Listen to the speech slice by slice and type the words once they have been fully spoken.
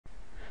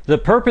The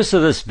purpose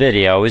of this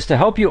video is to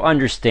help you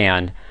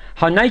understand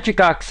how nitric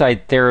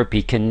oxide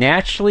therapy can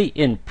naturally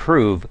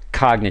improve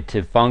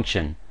cognitive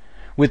function.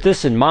 With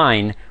this in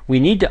mind, we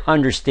need to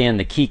understand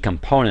the key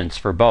components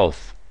for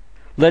both.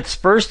 Let's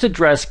first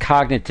address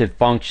cognitive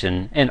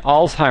function and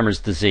Alzheimer's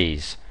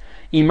disease.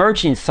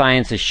 Emerging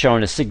science has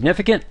shown a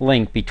significant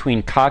link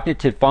between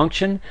cognitive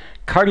function,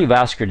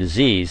 cardiovascular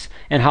disease,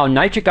 and how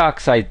nitric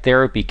oxide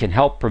therapy can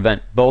help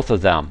prevent both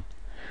of them.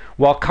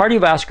 While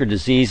cardiovascular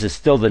disease is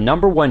still the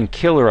 #1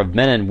 killer of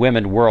men and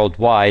women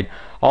worldwide,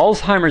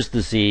 Alzheimer's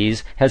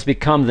disease has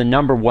become the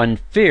 #1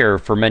 fear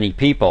for many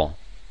people.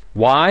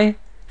 Why?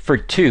 For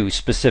two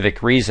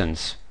specific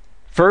reasons.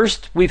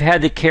 First, we've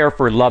had to care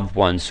for loved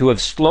ones who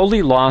have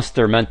slowly lost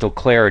their mental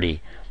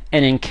clarity,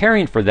 and in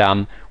caring for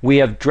them, we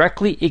have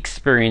directly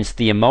experienced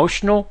the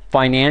emotional,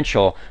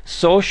 financial,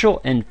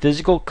 social, and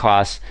physical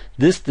costs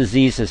this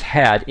disease has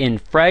had in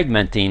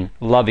fragmenting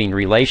loving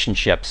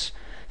relationships.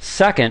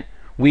 Second,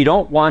 we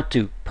don't want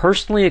to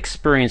personally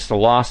experience the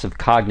loss of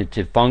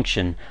cognitive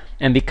function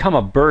and become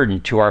a burden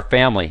to our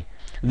family.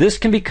 This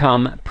can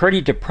become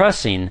pretty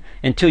depressing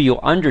until you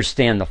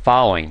understand the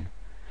following.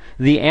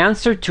 The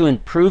answer to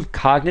improve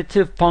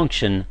cognitive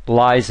function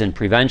lies in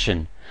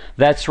prevention.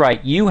 That's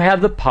right, you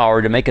have the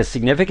power to make a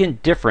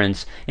significant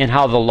difference in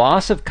how the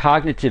loss of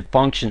cognitive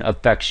function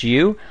affects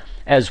you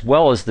as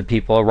well as the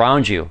people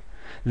around you.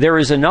 There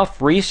is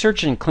enough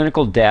research and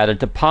clinical data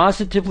to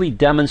positively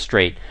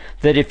demonstrate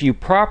that if you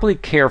properly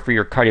care for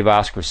your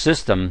cardiovascular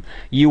system,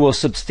 you will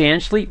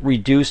substantially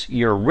reduce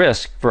your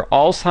risk for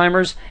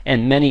Alzheimer's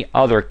and many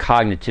other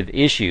cognitive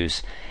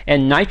issues.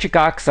 And nitric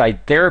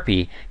oxide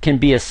therapy can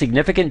be a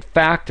significant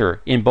factor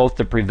in both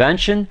the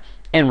prevention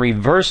and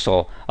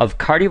reversal of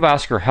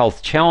cardiovascular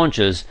health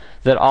challenges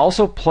that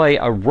also play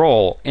a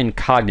role in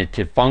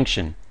cognitive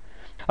function.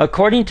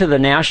 According to the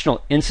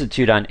National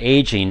Institute on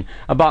Aging,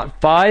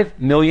 about 5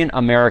 million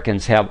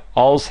Americans have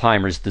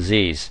Alzheimer's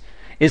disease.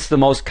 It's the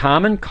most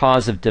common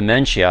cause of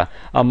dementia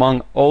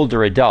among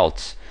older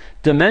adults.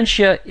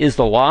 Dementia is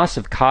the loss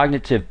of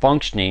cognitive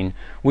functioning,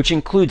 which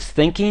includes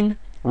thinking,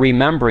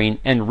 remembering,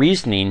 and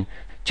reasoning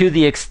to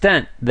the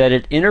extent that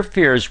it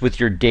interferes with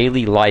your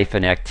daily life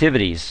and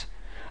activities.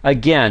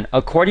 Again,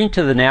 according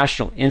to the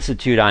National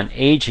Institute on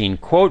Aging,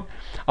 quote,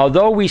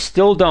 although we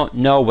still don't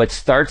know what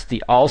starts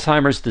the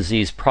Alzheimer's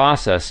disease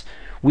process,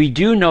 we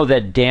do know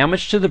that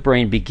damage to the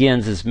brain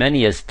begins as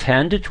many as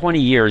 10 to 20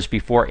 years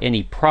before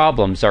any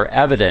problems are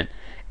evident.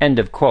 End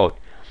of quote.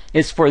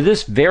 It's for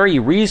this very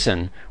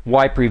reason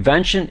why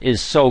prevention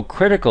is so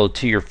critical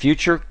to your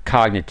future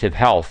cognitive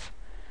health.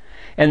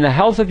 And the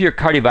health of your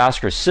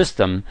cardiovascular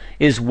system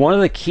is one of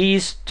the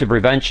keys to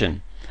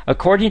prevention.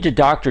 According to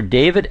Dr.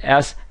 David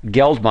S.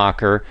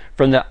 Geldmacher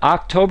from the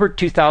October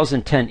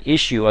 2010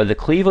 issue of the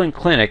Cleveland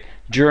Clinic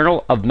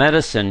Journal of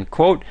Medicine,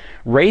 quote,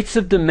 rates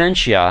of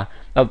dementia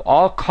of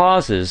all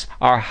causes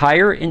are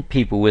higher in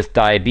people with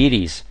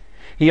diabetes.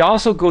 He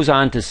also goes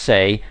on to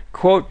say,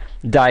 quote,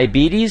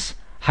 diabetes,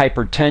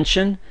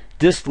 hypertension,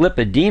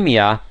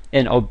 dyslipidemia,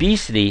 and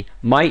obesity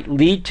might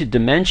lead to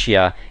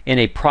dementia in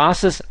a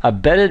process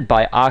abetted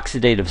by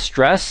oxidative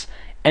stress,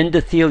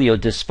 endothelial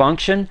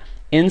dysfunction,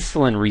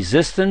 insulin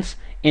resistance,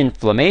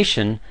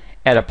 inflammation,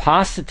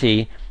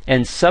 adiposity,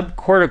 and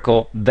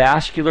subcortical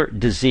vascular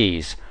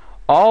disease.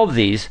 All of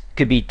these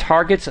could be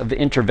targets of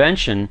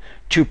intervention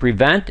to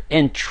prevent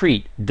and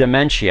treat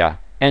dementia.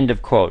 End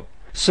of quote.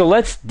 So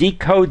let's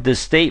decode this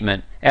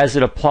statement as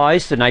it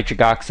applies to nitric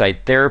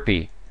oxide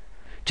therapy.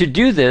 To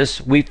do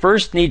this, we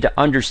first need to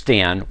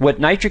understand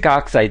what nitric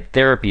oxide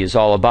therapy is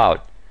all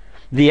about.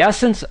 The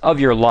essence of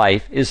your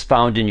life is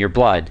found in your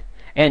blood,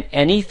 and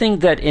anything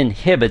that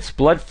inhibits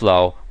blood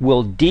flow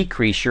will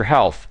decrease your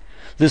health.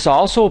 This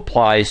also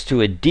applies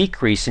to a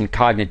decrease in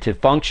cognitive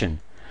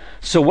function.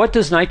 So what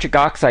does nitric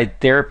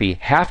oxide therapy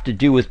have to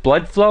do with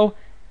blood flow?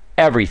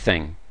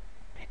 Everything.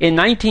 In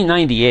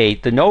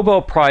 1998, the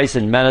Nobel Prize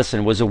in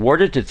Medicine was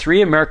awarded to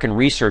 3 American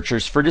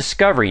researchers for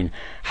discovering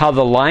how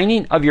the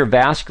lining of your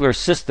vascular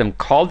system,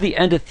 called the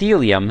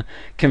endothelium,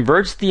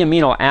 converts the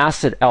amino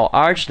acid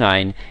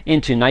L-arginine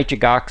into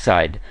nitric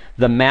oxide,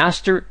 the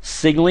master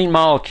signaling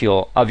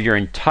molecule of your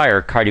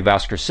entire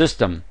cardiovascular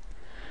system.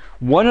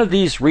 One of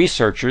these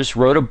researchers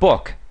wrote a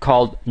book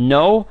called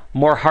No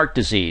More Heart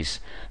Disease.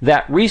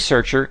 That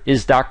researcher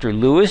is Dr.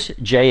 Louis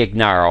J.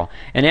 Ignarro,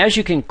 and as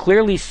you can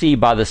clearly see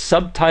by the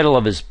subtitle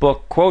of his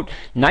book, quote,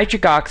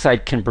 nitric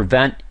oxide can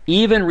prevent,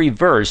 even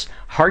reverse,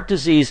 heart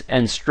disease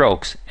and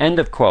strokes, end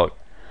of quote.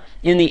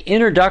 In the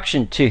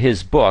introduction to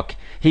his book,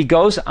 he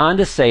goes on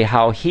to say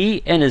how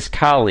he and his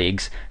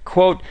colleagues,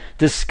 quote,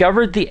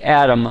 discovered the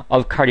atom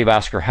of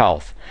cardiovascular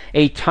health,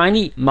 a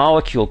tiny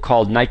molecule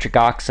called nitric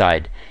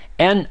oxide.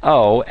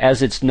 NO,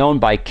 as it's known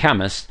by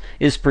chemists,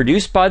 is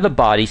produced by the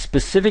body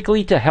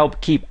specifically to help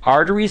keep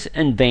arteries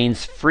and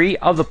veins free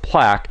of the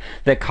plaque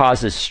that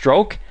causes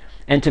stroke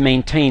and to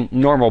maintain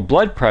normal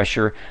blood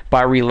pressure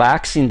by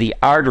relaxing the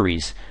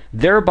arteries,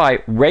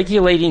 thereby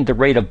regulating the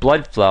rate of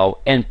blood flow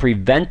and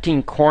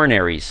preventing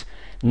coronaries.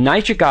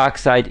 Nitric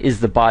oxide is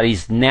the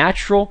body's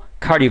natural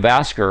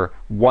cardiovascular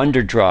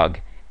wonder drug.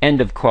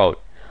 End of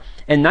quote.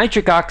 And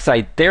nitric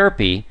oxide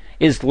therapy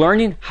is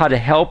learning how to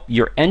help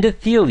your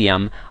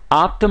endothelium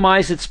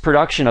optimize its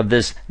production of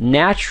this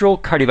natural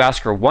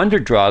cardiovascular wonder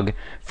drug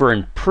for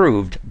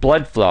improved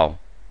blood flow.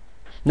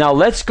 Now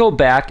let's go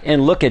back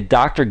and look at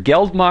Dr.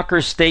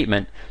 Geldmacher's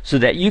statement so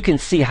that you can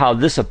see how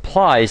this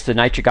applies to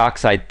nitric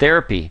oxide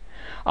therapy.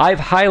 I've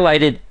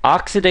highlighted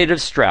oxidative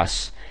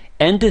stress,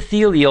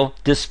 endothelial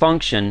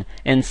dysfunction,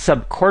 and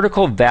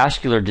subcortical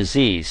vascular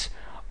disease.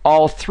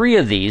 All three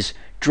of these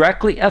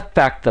directly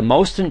affect the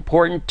most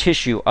important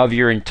tissue of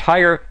your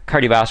entire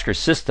cardiovascular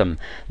system.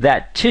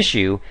 That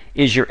tissue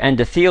is your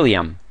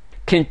endothelium.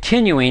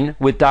 Continuing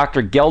with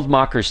Dr.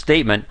 Geldmacher's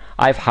statement,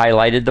 I've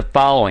highlighted the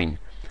following.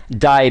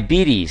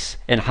 Diabetes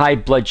and high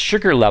blood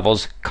sugar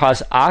levels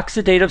cause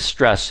oxidative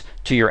stress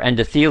to your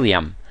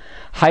endothelium.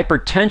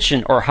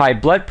 Hypertension or high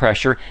blood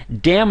pressure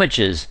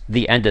damages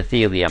the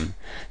endothelium.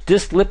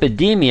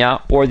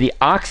 Dyslipidemia, or the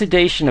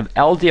oxidation of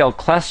LDL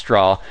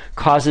cholesterol,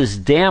 causes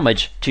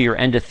damage to your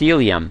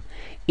endothelium.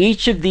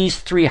 Each of these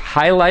three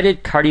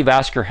highlighted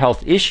cardiovascular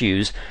health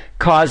issues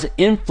cause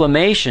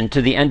inflammation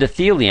to the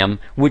endothelium,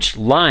 which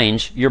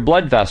lines your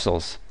blood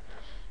vessels.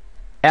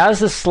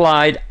 As the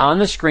slide on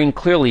the screen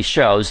clearly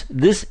shows,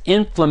 this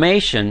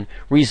inflammation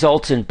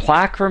results in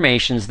plaque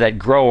formations that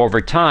grow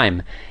over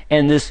time,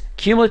 and this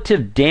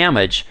cumulative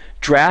damage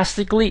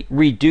drastically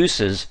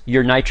reduces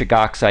your nitric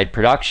oxide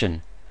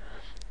production.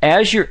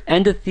 As your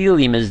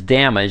endothelium is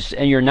damaged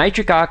and your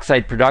nitric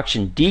oxide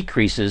production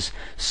decreases,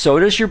 so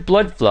does your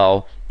blood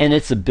flow and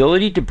its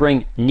ability to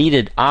bring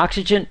needed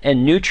oxygen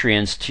and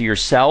nutrients to your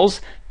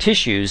cells,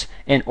 tissues,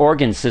 and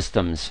organ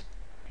systems.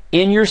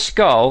 In your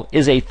skull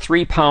is a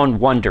 3-pound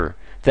wonder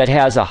that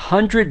has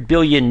 100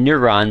 billion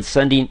neurons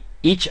sending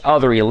each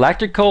other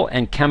electrical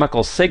and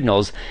chemical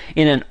signals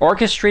in an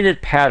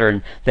orchestrated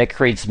pattern that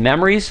creates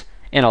memories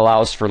and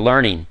allows for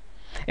learning.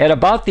 At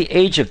about the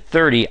age of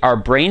 30, our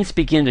brains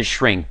begin to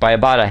shrink by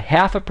about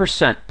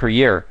 0.5% per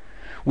year.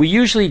 We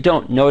usually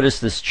don't notice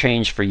this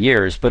change for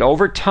years, but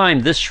over time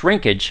this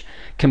shrinkage,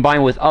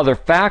 combined with other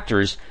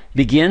factors,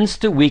 begins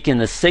to weaken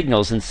the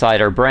signals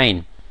inside our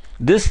brain.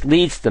 This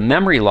leads to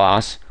memory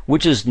loss,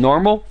 which is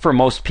normal for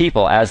most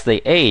people as they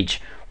age.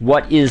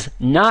 What is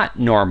not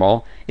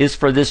normal is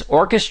for this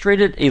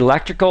orchestrated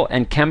electrical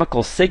and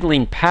chemical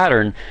signaling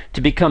pattern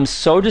to become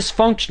so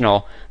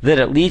dysfunctional that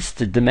it leads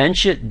to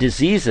dementia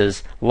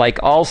diseases like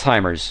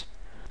Alzheimer's.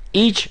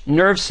 Each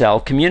nerve cell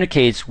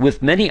communicates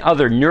with many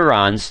other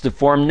neurons to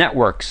form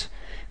networks.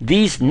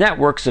 These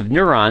networks of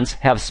neurons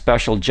have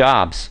special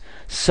jobs.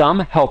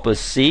 Some help us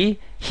see,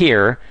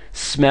 hear,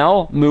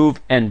 smell, move,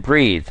 and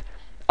breathe.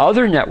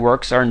 Other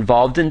networks are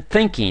involved in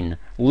thinking,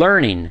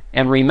 learning,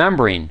 and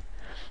remembering.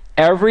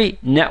 Every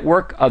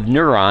network of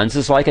neurons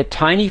is like a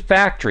tiny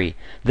factory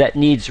that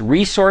needs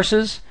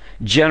resources,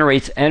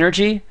 generates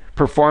energy,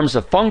 performs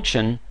a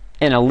function,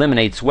 and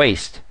eliminates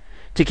waste.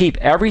 To keep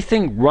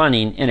everything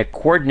running in a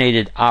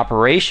coordinated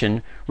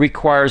operation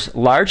requires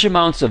large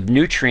amounts of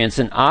nutrients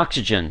and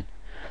oxygen.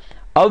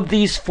 Of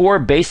these four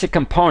basic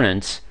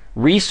components,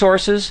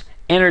 resources,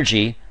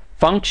 energy,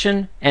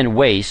 function, and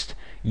waste,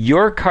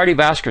 your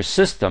cardiovascular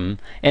system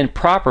and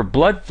proper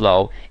blood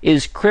flow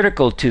is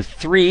critical to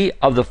 3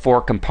 of the 4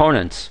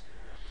 components.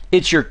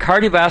 It's your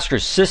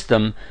cardiovascular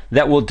system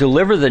that will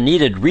deliver the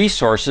needed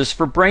resources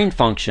for brain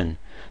function.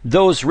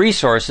 Those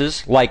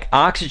resources, like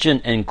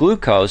oxygen and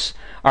glucose,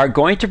 are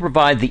going to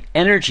provide the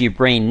energy your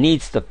brain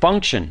needs to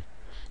function.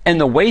 And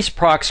the waste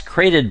products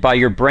created by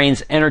your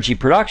brain's energy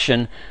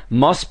production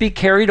must be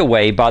carried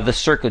away by the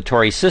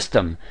circulatory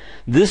system.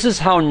 This is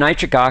how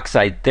nitric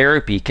oxide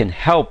therapy can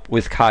help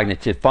with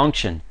cognitive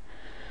function.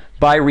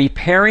 By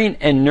repairing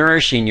and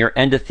nourishing your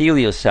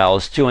endothelial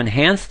cells to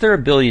enhance their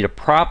ability to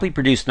properly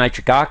produce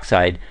nitric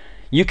oxide,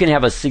 you can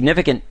have a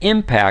significant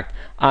impact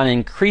on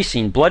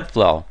increasing blood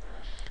flow.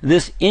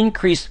 This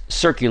increased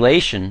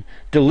circulation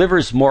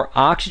delivers more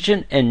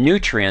oxygen and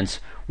nutrients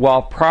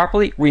while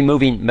properly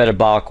removing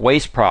metabolic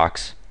waste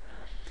products.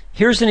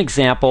 Here's an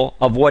example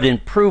of what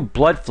improved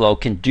blood flow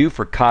can do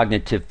for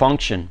cognitive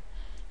function.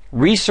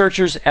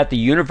 Researchers at the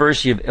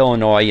University of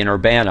Illinois in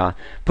Urbana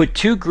put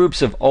 2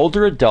 groups of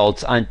older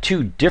adults on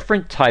 2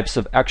 different types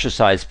of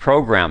exercise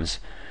programs.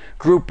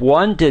 Group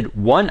 1 did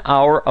 1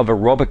 hour of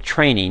aerobic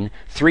training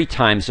 3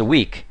 times a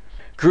week.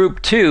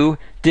 Group 2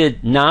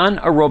 did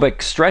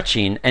non-aerobic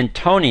stretching and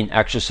toning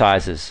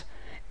exercises.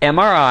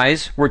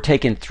 MRIs were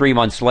taken 3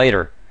 months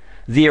later.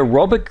 The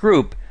aerobic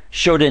group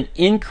showed an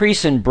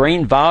increase in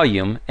brain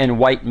volume and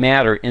white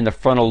matter in the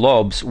frontal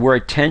lobes where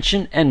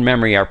attention and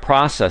memory are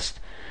processed.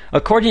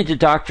 According to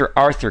Dr.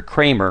 Arthur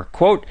Kramer,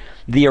 quote,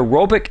 the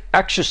aerobic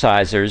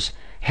exercisers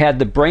had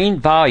the brain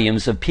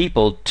volumes of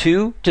people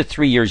 2 to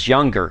 3 years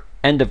younger,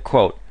 end of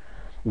quote.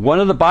 One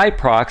of the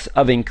byproducts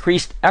of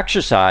increased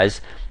exercise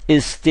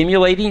is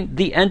stimulating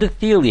the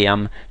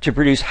endothelium to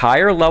produce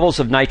higher levels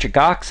of nitric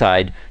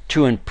oxide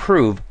to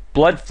improve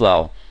blood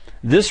flow.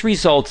 This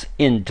results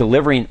in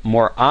delivering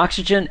more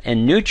oxygen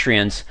and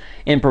nutrients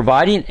and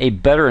providing a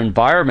better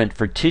environment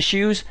for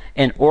tissues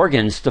and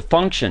organs to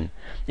function.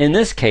 In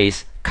this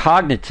case,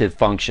 cognitive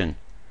function.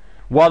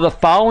 While the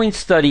following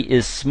study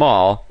is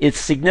small, it's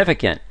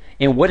significant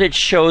in what it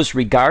shows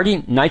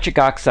regarding nitric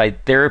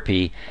oxide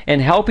therapy and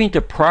helping to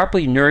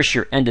properly nourish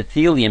your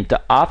endothelium to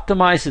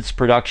optimize its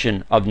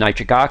production of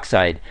nitric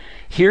oxide.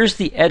 Here's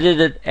the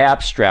edited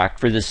abstract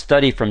for this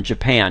study from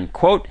Japan.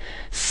 Quote,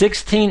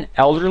 16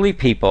 elderly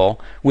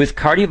people with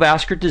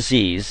cardiovascular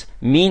disease,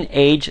 mean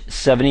age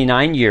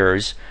 79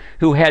 years,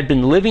 who had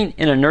been living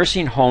in a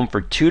nursing home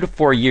for 2 to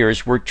 4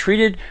 years were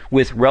treated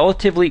with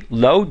relatively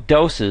low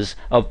doses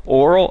of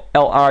oral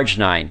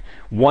L-arginine,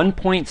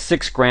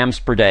 1.6 grams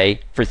per day,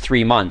 for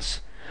 3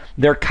 months.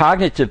 Their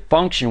cognitive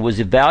function was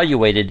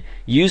evaluated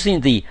using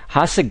the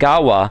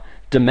Hasegawa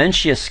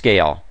Dementia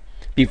scale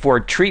before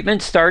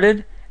treatment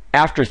started,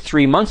 after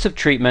 3 months of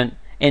treatment,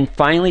 and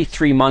finally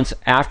 3 months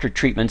after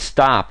treatment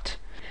stopped.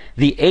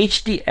 The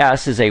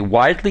HDS is a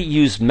widely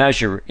used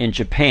measure in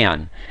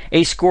Japan.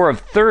 A score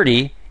of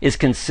 30 is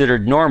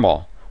considered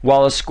normal,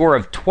 while a score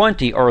of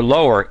 20 or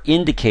lower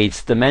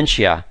indicates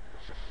dementia.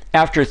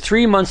 After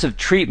 3 months of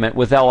treatment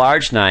with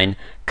L-arginine,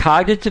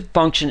 cognitive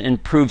function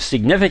improved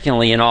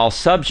significantly in all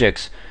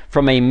subjects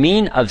from a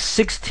mean of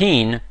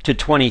 16 to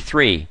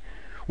 23.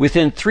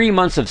 Within 3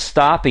 months of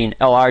stopping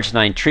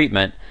L-arginine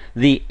treatment,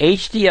 the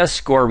HDS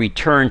score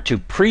returned to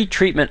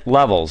pre-treatment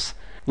levels.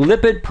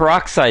 Lipid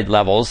peroxide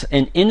levels,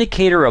 an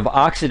indicator of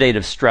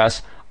oxidative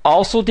stress,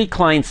 also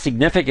declined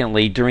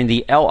significantly during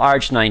the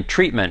L-arginine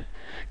treatment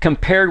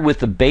compared with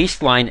the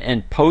baseline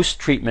and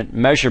post-treatment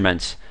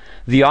measurements.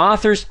 The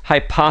authors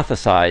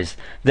hypothesized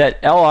that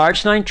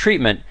L-arginine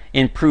treatment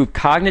improved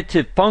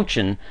cognitive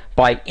function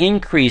by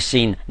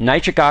increasing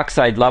nitric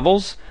oxide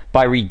levels,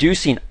 by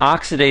reducing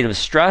oxidative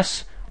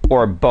stress,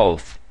 or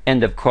both.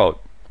 End of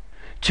quote.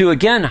 To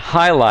again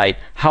highlight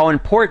how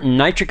important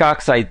nitric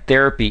oxide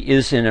therapy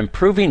is in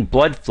improving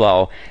blood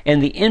flow and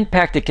the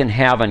impact it can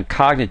have on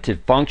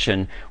cognitive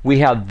function, we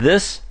have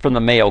this from the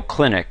Mayo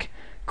Clinic.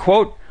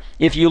 Quote,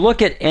 if you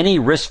look at any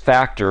risk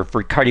factor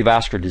for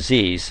cardiovascular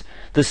disease,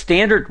 the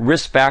standard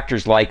risk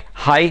factors like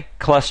high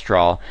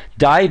cholesterol,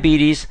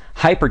 diabetes,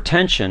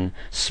 hypertension,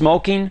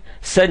 smoking,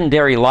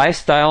 sedentary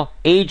lifestyle,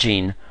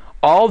 aging,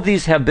 all of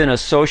these have been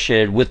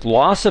associated with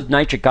loss of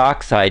nitric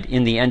oxide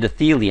in the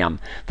endothelium,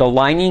 the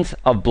linings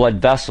of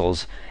blood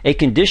vessels, a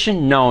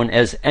condition known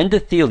as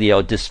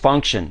endothelial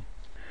dysfunction.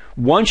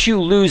 Once you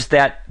lose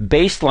that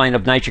baseline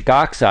of nitric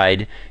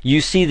oxide,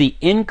 you see the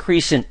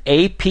increase in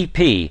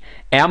APP,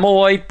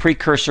 amyloid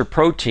precursor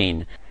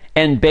protein,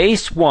 and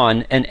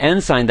BACE1, an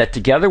enzyme that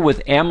together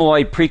with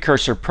amyloid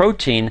precursor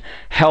protein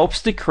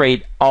helps to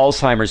create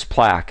Alzheimer's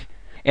plaque,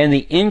 and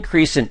the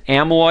increase in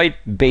amyloid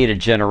beta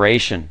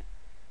generation.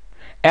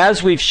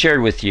 As we've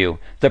shared with you,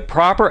 the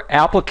proper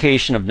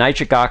application of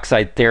nitric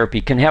oxide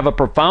therapy can have a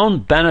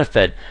profound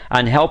benefit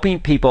on helping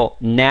people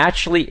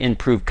naturally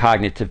improve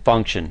cognitive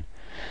function.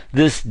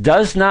 This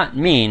does not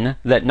mean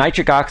that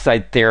nitric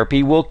oxide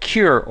therapy will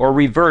cure or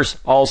reverse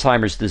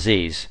Alzheimer's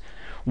disease.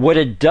 What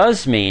it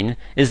does mean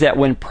is that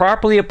when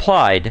properly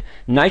applied,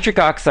 nitric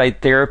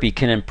oxide therapy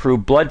can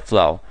improve blood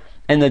flow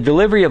and the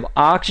delivery of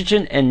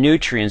oxygen and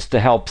nutrients to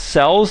help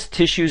cells,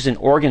 tissues, and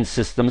organ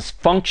systems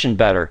function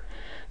better.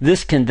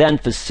 This can then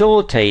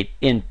facilitate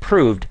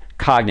improved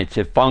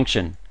cognitive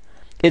function.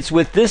 It's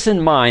with this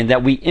in mind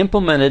that we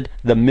implemented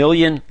the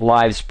Million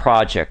Lives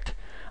Project.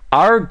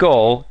 Our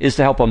goal is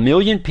to help 1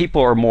 million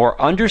people or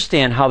more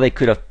understand how they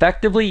could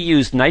effectively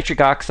use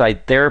nitric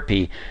oxide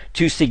therapy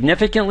to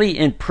significantly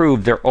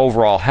improve their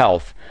overall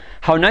health.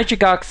 How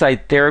nitric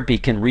oxide therapy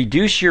can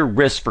reduce your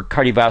risk for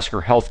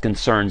cardiovascular health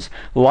concerns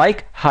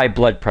like high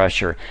blood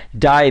pressure,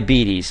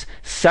 diabetes,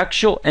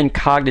 sexual and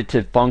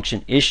cognitive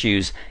function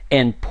issues,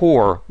 and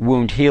poor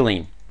wound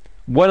healing.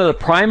 One of the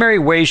primary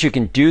ways you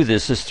can do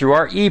this is through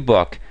our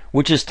ebook,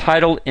 which is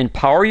titled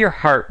Empower Your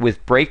Heart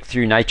with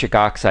Breakthrough Nitric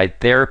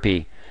Oxide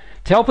Therapy.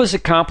 To help us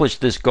accomplish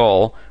this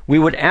goal, we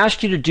would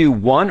ask you to do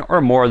one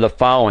or more of the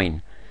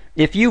following.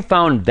 If you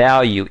found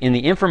value in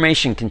the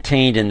information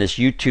contained in this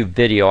YouTube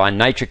video on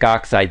nitric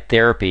oxide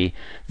therapy,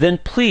 then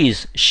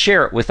please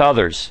share it with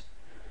others.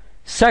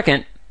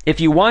 Second, if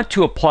you want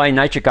to apply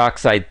nitric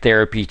oxide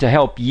therapy to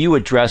help you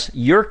address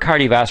your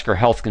cardiovascular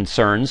health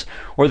concerns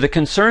or the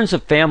concerns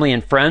of family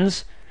and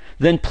friends,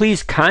 then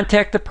please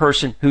contact the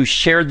person who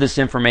shared this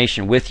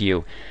information with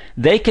you.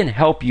 They can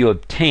help you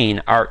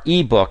obtain our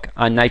ebook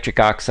on nitric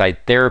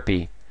oxide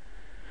therapy.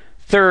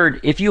 Third,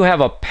 if you have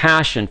a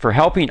passion for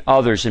helping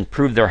others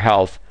improve their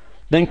health,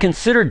 then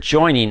consider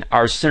joining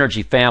our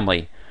Synergy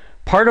family.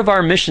 Part of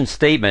our mission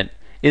statement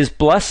is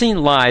blessing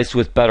lives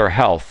with better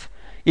health.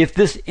 If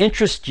this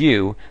interests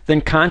you, then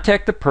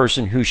contact the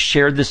person who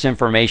shared this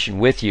information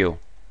with you.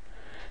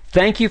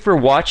 Thank you for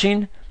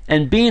watching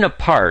and being a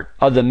part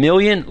of the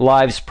Million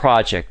Lives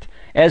Project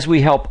as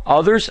we help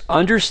others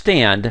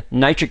understand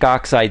nitric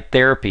oxide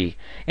therapy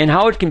and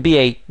how it can be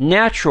a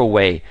natural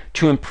way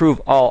to improve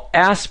all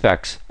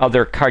aspects of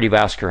their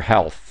cardiovascular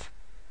health.